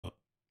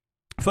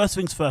First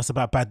things first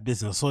about Bad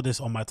Business. I saw this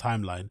on my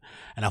timeline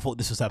and I thought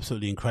this was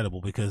absolutely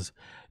incredible because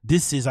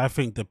this is, I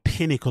think, the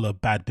pinnacle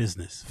of bad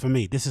business. For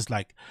me, this is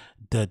like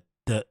the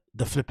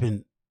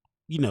flipping,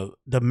 you know,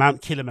 the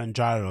Mount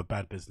Kilimanjaro of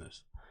bad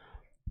business.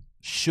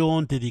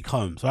 Sean Diddy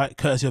Combs, right?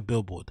 Courtesy of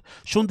Billboard.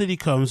 Sean Diddy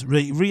Combs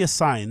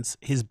reassigns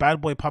his Bad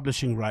Boy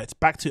publishing rights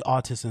back to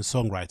artists and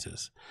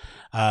songwriters.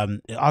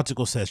 The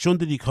article says Sean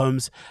Diddy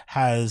Combs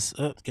has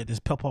get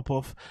this pop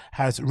off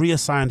has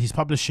reassigned his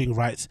publishing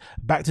rights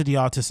back to the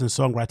artists and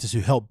songwriters who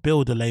helped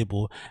build the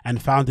label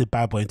and founded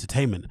Bad Boy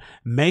Entertainment.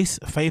 Mace,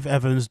 Faith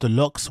Evans, The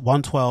Locks,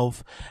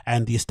 112,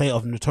 and the estate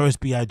of Notorious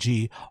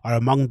B.I.G. are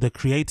among the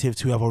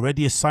creatives who have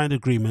already signed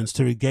agreements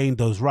to regain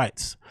those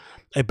rights.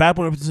 A Bad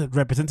Boy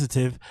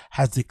representative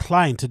has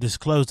declined to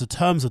disclose the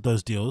terms of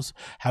those deals.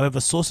 However,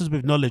 sources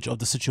with knowledge of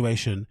the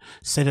situation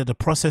say that the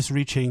process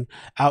reaching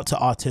out to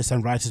artists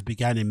and writers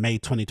began in May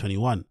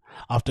 2021,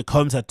 after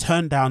Combs had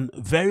turned down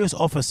various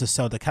offers to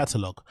sell the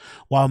catalogue.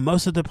 While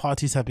most of the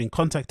parties have been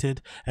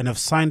contacted and have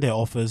signed their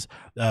offers,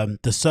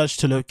 the search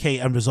to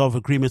locate and resolve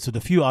agreements with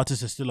a few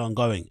artists is still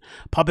ongoing.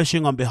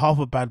 Publishing on behalf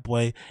of Bad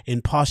Boy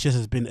in past years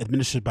has been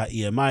administered by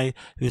EMI,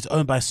 who is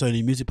owned by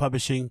Sony Music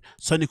Publishing,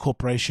 Sony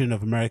Corporation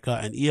of America,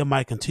 and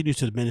EMI continues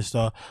to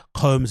administer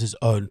Combs'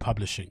 own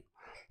publishing.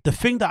 The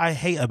thing that I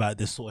hate about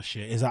this sort of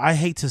shit is that I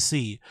hate to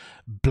see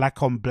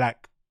black on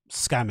black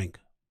scamming.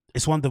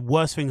 It's one of the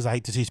worst things I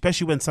hate to see,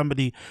 especially when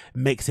somebody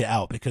makes it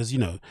out, because, you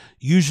know,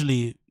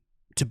 usually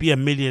to be a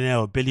millionaire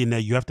or billionaire,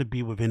 you have to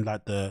be within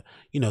like the,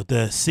 you know,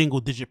 the single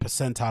digit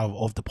percentile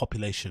of the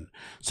population.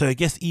 So I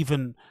guess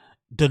even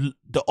the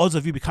odds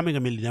of you becoming a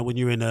millionaire when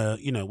you're in a,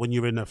 you know, when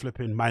you're in a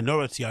flipping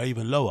minority are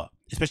even lower,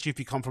 especially if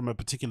you come from a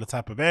particular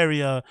type of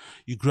area,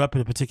 you grew up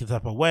in a particular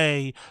type of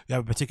way, you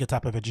have a particular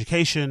type of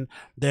education.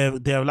 There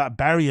are like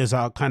barriers that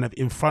are kind of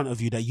in front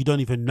of you that you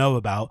don't even know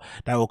about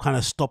that will kind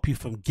of stop you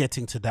from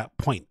getting to that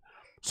point.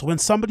 So when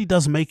somebody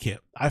does make it,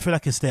 I feel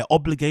like it's their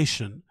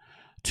obligation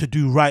to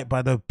do right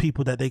by the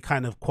people that they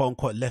kind of quote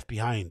unquote left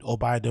behind, or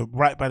by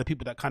the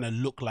people that kind of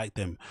look like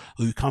them,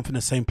 or who come from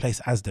the same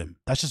place as them.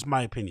 That's just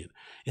my opinion.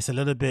 It's a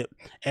little bit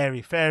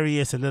airy fairy,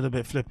 it's a little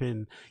bit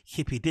flipping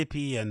hippy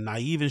dippy and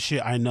naive and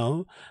shit, I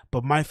know,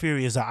 but my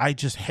theory is that I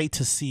just hate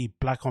to see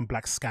black on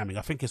black scamming.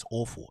 I think it's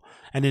awful.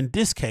 And in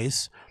this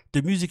case,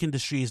 the music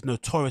industry is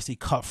notoriously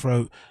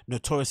cutthroat,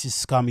 notoriously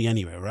scummy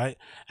anyway, right?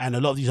 And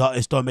a lot of these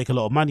artists don't make a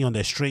lot of money on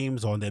their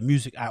streams or on their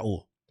music at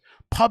all.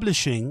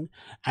 Publishing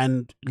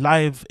and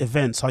live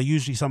events are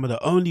usually some of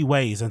the only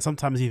ways, and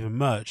sometimes even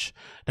merch,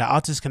 that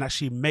artists can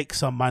actually make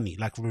some money,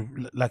 like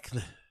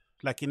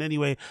in any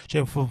way,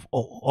 shape,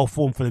 or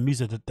form for the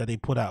music that they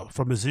put out,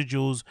 from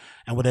residuals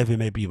and whatever it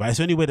may be, right? It's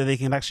the only way that they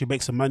can actually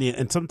make some money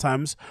and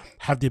sometimes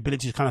have the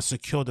ability to kind of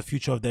secure the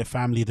future of their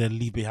family they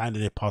leave behind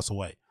and they pass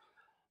away.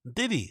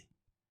 Diddy,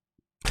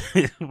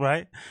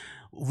 right,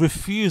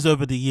 refused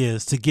over the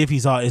years to give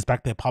his artists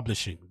back their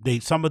publishing.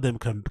 Some of them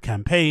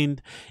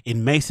campaigned.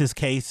 In Mace's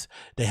case,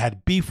 they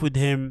had beef with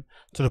him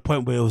to the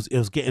point where it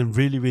was getting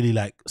really, really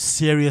like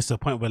serious, to the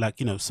point where, like,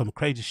 you know, some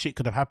crazy shit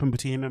could have happened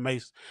between him and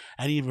Mace,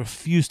 and he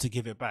refused to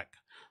give it back.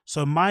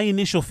 So my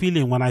initial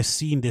feeling when I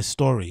seen this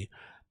story,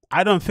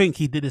 I don't think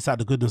he did this out of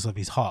the goodness of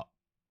his heart.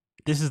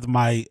 This is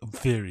my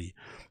theory.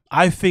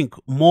 I think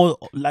more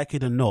likely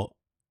than not,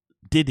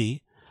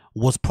 Diddy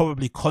was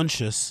probably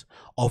conscious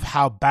of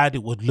how bad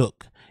it would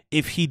look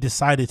if he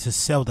decided to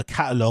sell the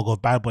catalog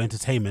of Bad Boy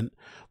Entertainment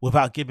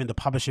without giving the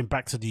publishing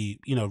back to the,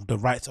 you know, the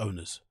rights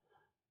owners,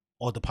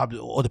 or the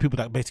public, or the people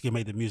that basically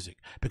made the music.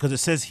 Because it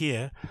says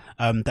here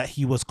that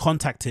he was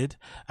contacted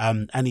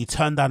and he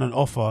turned down an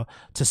offer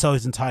to sell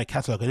his entire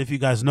catalog. And if you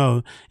guys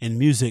know, in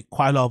music,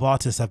 quite a lot of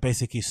artists have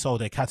basically sold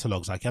their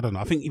catalogs. Like, I don't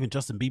know, I think even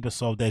Justin Bieber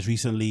sold theirs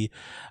recently.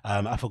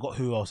 I forgot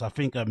who else. I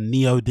think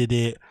Neo did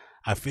it.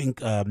 I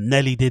think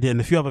Nelly did it,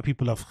 and a few other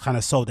people have kind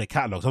of sold their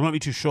catalogs. I'm not really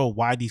too sure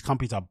why these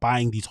companies are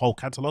buying these whole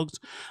catalogs,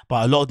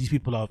 but a lot of these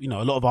people are, you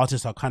know, a lot of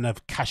artists are kind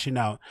of cashing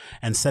out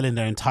and selling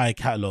their entire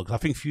catalogs. I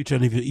think Future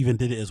even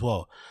did it as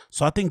well.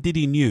 So I think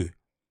Diddy knew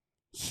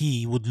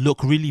he would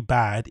look really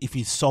bad if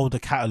he sold the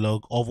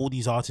catalog of all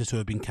these artists who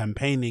have been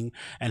campaigning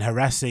and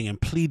harassing and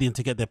pleading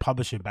to get their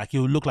publishing back. He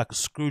would look like a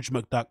Scrooge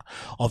McDuck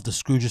of the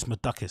Scrooges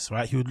McDuckus,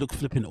 right? He would look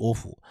flipping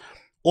awful.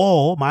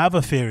 Or my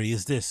other theory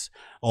is this,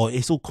 or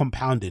it's all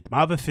compounded.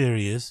 My other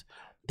theory is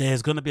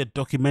there's going to be a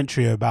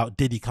documentary about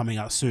Diddy coming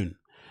out soon.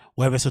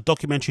 Whether it's a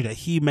documentary that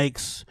he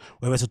makes,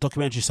 whether it's a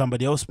documentary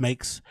somebody else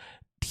makes,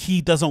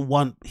 he doesn't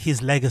want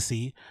his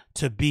legacy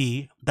to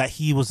be that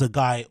he was the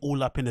guy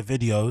all up in the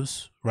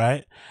videos,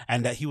 right?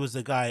 And that he was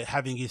the guy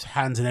having his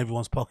hands in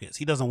everyone's pockets.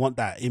 He doesn't want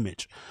that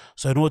image.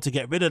 So in order to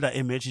get rid of that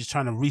image, he's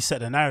trying to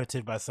reset the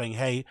narrative by saying,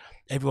 hey,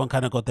 everyone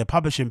kind of got their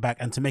publishing back,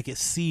 and to make it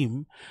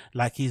seem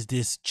like he's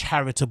this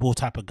charitable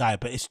type of guy.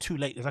 But it's too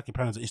late. It's like your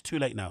parents, it's too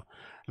late now.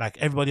 Like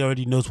everybody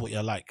already knows what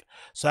you're like.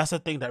 So that's the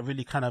thing that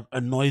really kind of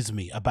annoys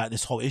me about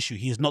this whole issue.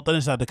 He has not done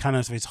this out of the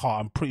kindness of his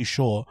heart. I'm pretty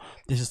sure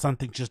this is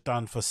something just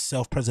done for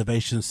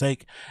self-preservation's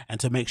sake and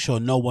to make sure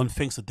no one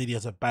thinks that Diddy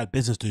has a bad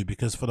business dude.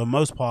 Because for the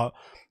most part,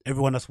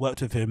 everyone that's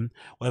worked with him,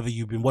 whether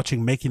you've been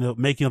watching making of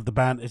the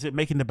band, is it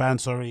making the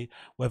band? Sorry,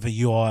 whether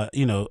you are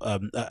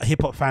a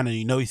hip hop fan and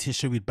you know his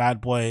history with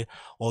Bad Boy,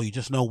 or you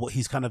just know what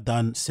he's kind of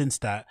done since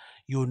that,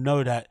 you'll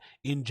know that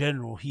in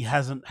general he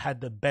hasn't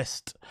had the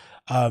best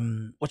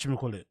what you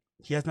call it.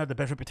 He hasn't had the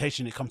best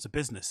reputation when it comes to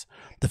business.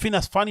 The thing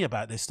that's funny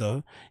about this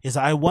though is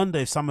that I wonder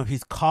if some of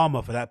his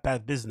karma for that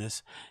bad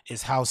business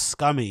is how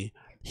scummy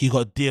he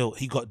got dealt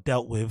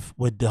with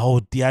the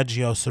whole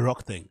Diageo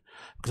Ciroc thing.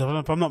 Because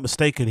if I'm not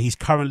mistaken, he's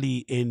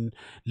currently in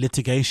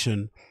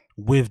litigation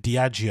with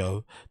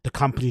Diageo, the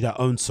company that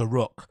owns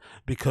Ciroc,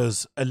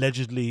 because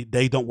allegedly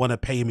they don't want to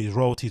pay him his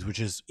royalties, which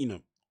is,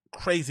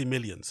 crazy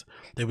millions.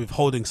 They're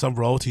withholding some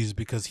royalties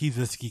because he's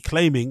basically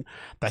claiming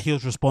that he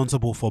was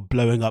responsible for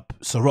blowing up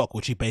Ciroc,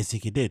 which he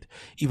basically did.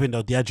 Even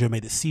though Diageo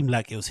made it seem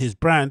like it was his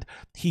brand,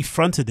 he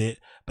fronted it,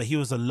 but he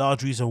was a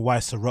large reason why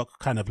Ciroc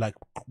kind of like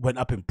went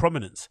up in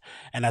prominence.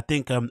 And I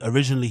think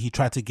originally he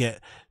tried to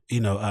get he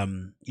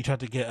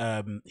tried to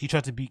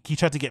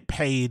get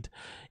paid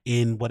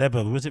in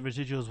whatever, was it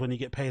residuals, when you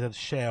get paid a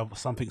share of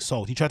something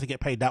sold. He tried to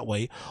get paid that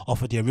way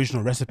off of the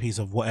original recipes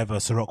of whatever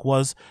Ciroc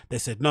was. They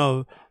said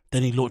no.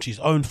 Then he launched his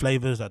own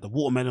flavors like the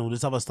watermelon, all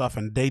this other stuff,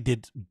 and they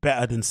did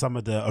better than some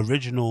of the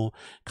original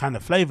kind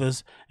of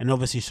flavors. And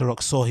obviously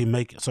Ciroc saw him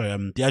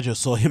Diageo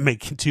saw him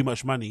making too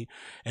much money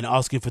and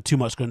asking for too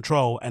much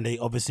control, and they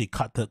obviously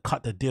cut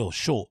the deal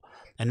short.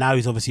 And now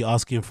he's obviously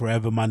asking for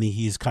whatever money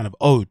he's kind of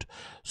owed.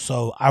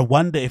 So I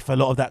wonder if a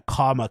lot of that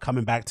karma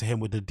coming back to him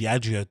with the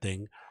Diageo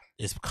thing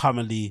is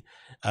currently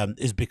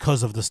is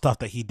because of the stuff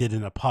that he did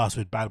in the past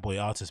with Bad Boy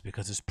artists,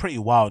 because it's pretty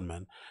wild,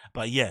 man.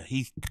 But yeah,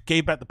 he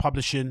gave back the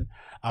publishing.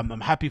 I'm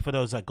happy for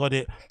those that got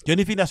it. The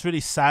only thing that's really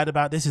sad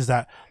about this is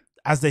that,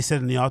 as they said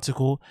in the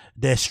article,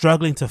 they're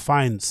struggling to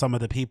find some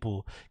of the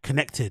people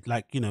connected,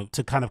 like,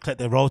 to kind of collect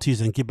their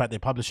royalties and give back their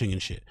publishing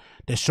and shit.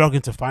 They're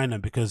struggling to find them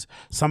because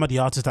some of the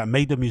artists that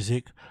made the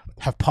music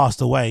have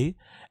passed away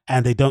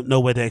and they don't know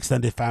where their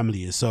extended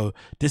family is. So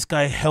this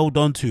guy held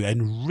on to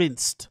and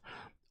rinsed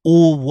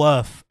all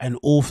worth and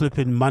all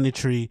flipping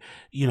monetary,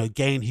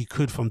 gain he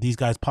could from these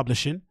guys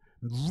publishing,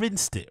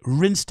 rinsed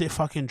it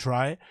fucking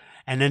dry,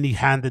 and then he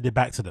handed it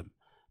back to them.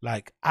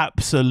 Like,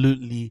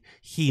 absolutely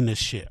heinous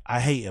shit. I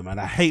hate him, and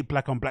I hate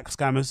black on black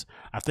scammers.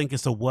 I think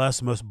it's the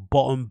worst, most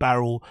bottom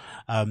barrel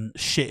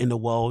shit in the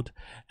world,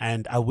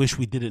 and I wish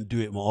we didn't do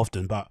it more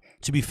often. But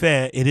to be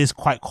fair, it is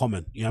quite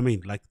common. You know what I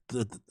mean? Like,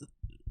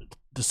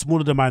 the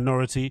smaller the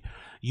minority,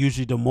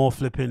 usually the more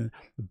flipping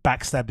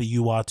backstabby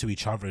you are to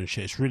each other and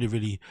shit. It's really,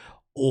 really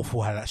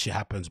awful how that shit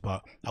happens,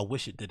 but I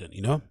wish it didn't,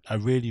 I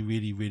really,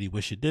 really, really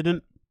wish it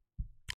didn't.